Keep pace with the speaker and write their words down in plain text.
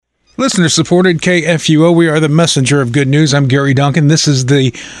Listener-supported KFUO. We are the messenger of good news. I'm Gary Duncan. This is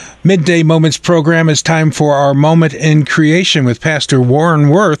the Midday Moments program. It's time for our Moment in Creation with Pastor Warren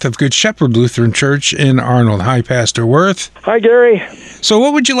Woerth of Good Shepherd Lutheran Church in Arnold. Hi, Pastor Woerth. Hi, Gary. So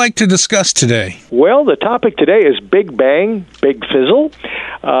what would you like to discuss today? Well, the topic today is Big Bang, Big Fizzle,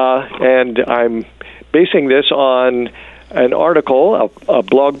 and I'm basing this on an article, a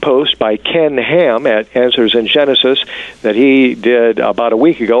blog post by Ken Ham at Answers in Genesis that he did about a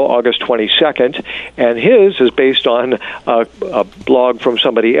week ago, August 22nd, and his is based on a blog from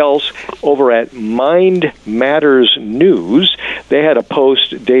somebody else over at Mind Matters News. They had a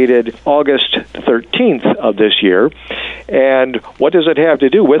post dated August 13th of this year, and what does it have to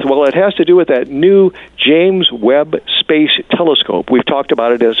do with? Well, it has to do with that new James Webb Space Telescope. We've talked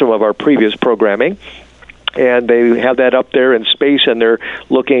about it in some of our previous programming. And they have that up there in space, and they're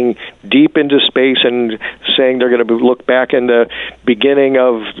looking deep into space and saying they're going to look back in the beginning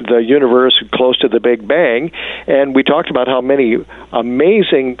of the universe close to the Big Bang. And we talked about how many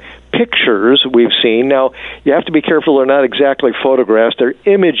amazing pictures we've seen. Now, you have to be careful, they're not exactly photographs. They're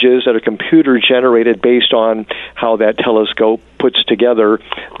images that are computer-generated based on how that telescope puts together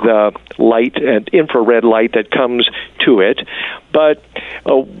the light and infrared light that comes to it. But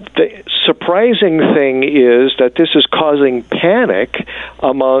the surprising thing is that this is causing panic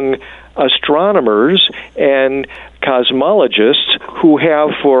among astronomers and cosmologists who have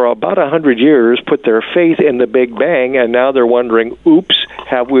for about 100 years put their faith in the Big Bang, and now they're wondering, oops,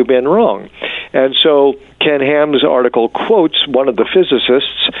 have we been wrong? And so Ken Ham's article quotes one of the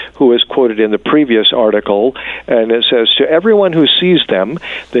physicists who is quoted in the previous article, and it says, to everyone who sees them,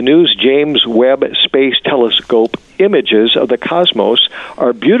 the new James Webb Space Telescope images of the cosmos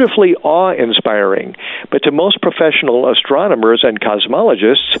are beautifully awe-inspiring, but to most professional astronomers and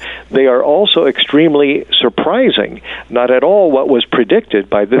cosmologists, they are also extremely surprising, not at all what was predicted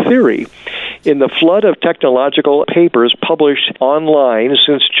by the theory. In the flood of technological papers published online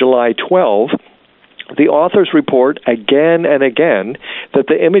since July 12, the authors report again and again that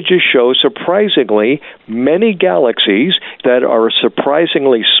the images show surprisingly many galaxies that are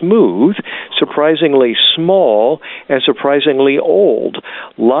surprisingly smooth, surprisingly small, and surprisingly old.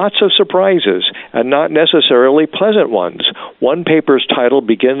 Lots of surprises, and not necessarily pleasant ones. One paper's title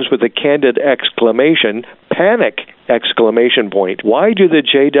begins with a candid exclamation, panic! Exclamation point. Why do the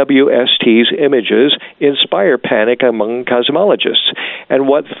JWST's images inspire panic among cosmologists? And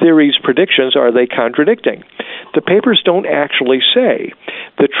what theories' predictions are they contradicting? The papers don't actually say.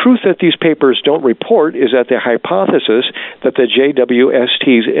 The truth that these papers don't report is that the hypothesis that the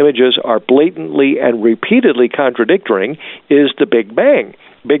JWST's images are blatantly and repeatedly contradicting is the Big Bang.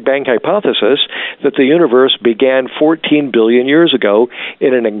 Big Bang hypothesis that the universe began 14 billion years ago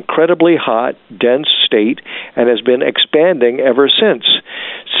in an incredibly hot, dense state and has been expanding ever since.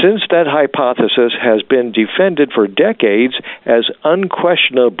 Since that hypothesis has been defended for decades as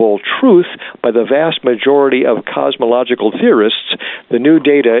unquestionable truth by the vast majority of cosmological theorists, the new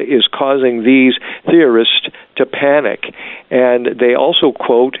data is causing these theorists to panic. And they also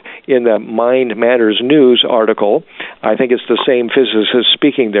quote in the Mind Matters News article, I think it's the same physicist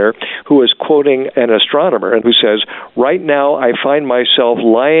speaking there, who is quoting an astronomer and who says, right now I find myself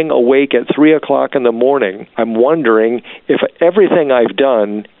lying awake at 3 o'clock in the morning. I'm wondering if everything I've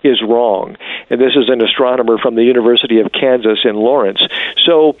done is wrong. And this is an astronomer from the University of Kansas in Lawrence.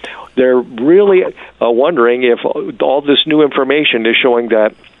 So they're really wondering if all this new information is showing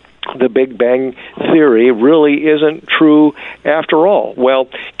that the Big Bang theory really isn't true after all. Well,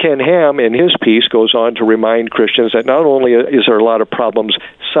 Ken Ham, in his piece, goes on to remind Christians that not only is there a lot of problems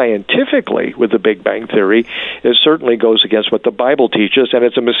scientifically with the Big Bang theory, it certainly goes against what the Bible teaches, and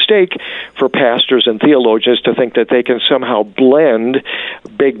it's a mistake for pastors and theologians to think that they can somehow blend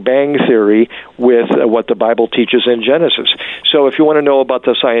Big Bang theory with what the Bible teaches in Genesis. So if you want to know about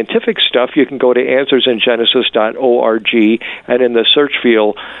the scientific stuff, you can go to answersingenesis.org, and in the search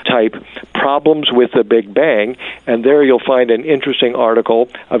field, type problems with the Big Bang, and there you'll find an interesting article,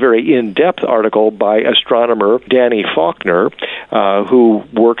 a very in-depth article by astronomer Danny Faulkner, who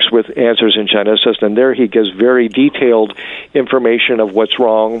works with Answers in Genesis, and there he gives very detailed information of what's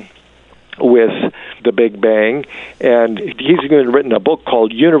wrong with the Big Bang, and he's even written a book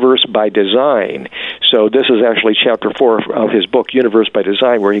called Universe by Design. So this is actually chapter 4 of his book, Universe by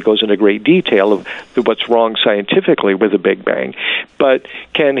Design, where he goes into great detail of what's wrong scientifically with the Big Bang. But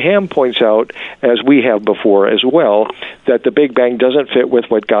Ken Ham points out, as we have before as well, that the Big Bang doesn't fit with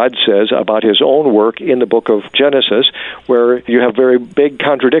what God says about his own work in the book of Genesis, where you have very big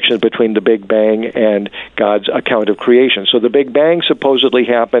contradictions between the Big Bang and God's account of creation. So the Big Bang supposedly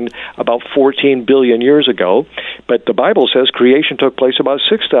happened about 14 billion years ago, but the Bible says creation took place about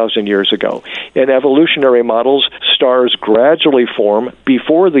 6,000 years ago. In evolutionary models, stars gradually form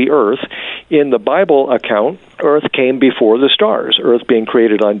before the Earth. In the Bible account, Earth came before the stars, Earth being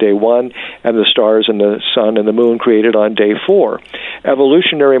created on day 1, and the stars and the sun and the moon created on day 4.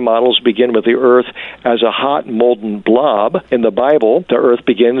 Evolutionary models begin with the Earth as a hot, molten blob. In the Bible, the Earth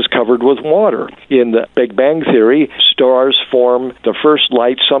begins covered with water. In the Big Bang theory, stars form the first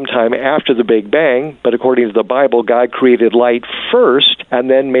light sometime after the Big Bang, but according to the Bible, God created light first and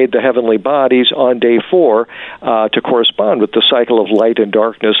then made the heavenly bodies on day 4 to correspond with the cycle of light and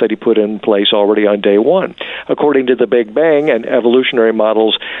darkness that he put in place already on day 1. According to the Big Bang and evolutionary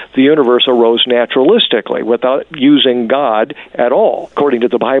models, the universe arose naturalistically without using God at all. According to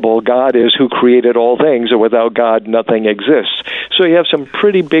the Bible, God is who created all things, and without God, nothing exists. So you have some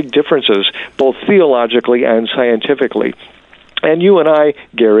pretty big differences, both theologically and scientifically. And you and I,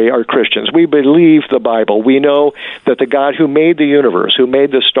 Gary, are Christians. We believe the Bible. We know that the God who made the universe, who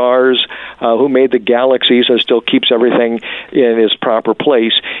made the stars, who made the galaxies and still keeps everything in its proper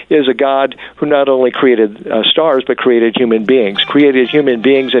place, is a God who not only created stars, but created human beings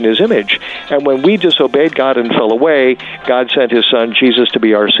in his image. And when we disobeyed God and fell away, God sent his son, Jesus, to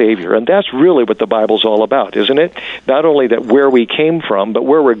be our Savior. And that's really what the Bible's all about, isn't it? Not only that where we came from, but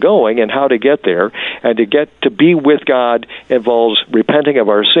where we're going and how to get there. And to get to be with God involves repenting of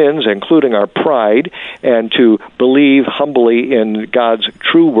our sins, including our pride, and to believe humbly in God's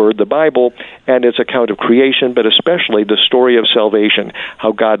true word, the Bible, and its account of creation, but especially the story of salvation,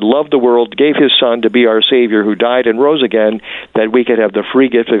 how God loved the world, gave his Son to be our Savior, who died and rose again, that we could have the free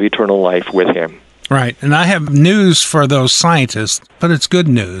gift of eternal life with him. Right. And I have news for those scientists, but it's good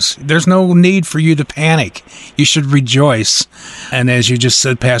news. There's no need for you to panic. You should rejoice. And as you just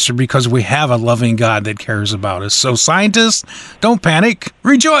said, Pastor, because we have a loving God that cares about us. So scientists, don't panic.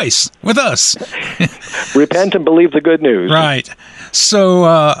 Rejoice with us. Repent and believe the good news. Right.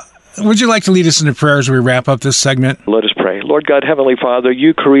 So, would you like to lead us into prayer as we wrap up this segment? Let us pray. Lord God, Heavenly Father,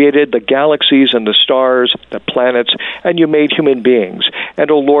 you created the galaxies and the stars, the planets, and you made human beings. And,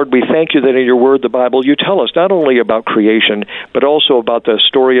 oh Lord, we thank you that in your word, the Bible, you tell us not only about creation, but also about the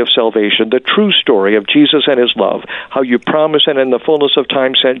story of salvation, the true story of Jesus and his love, how you promised and in the fullness of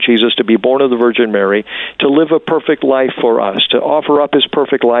time sent Jesus to be born of the Virgin Mary, to live a perfect life for us, to offer up his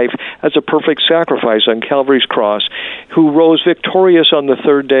perfect life as a perfect sacrifice on Calvary's cross, who rose victorious on the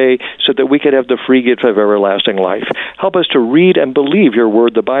third day so that we could have the free gift of everlasting life. Help us to read and believe your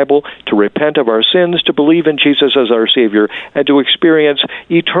word, the Bible, to repent of our sins, to believe in Jesus as our Savior, and to experience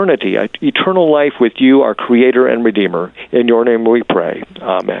eternity, eternal life with you, our Creator and Redeemer. In your name we pray.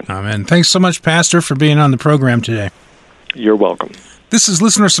 Amen. Amen. Thanks so much, Pastor, for being on the program today. You're welcome. This is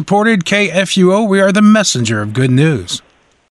listener-supported KFUO. We are the messenger of good news.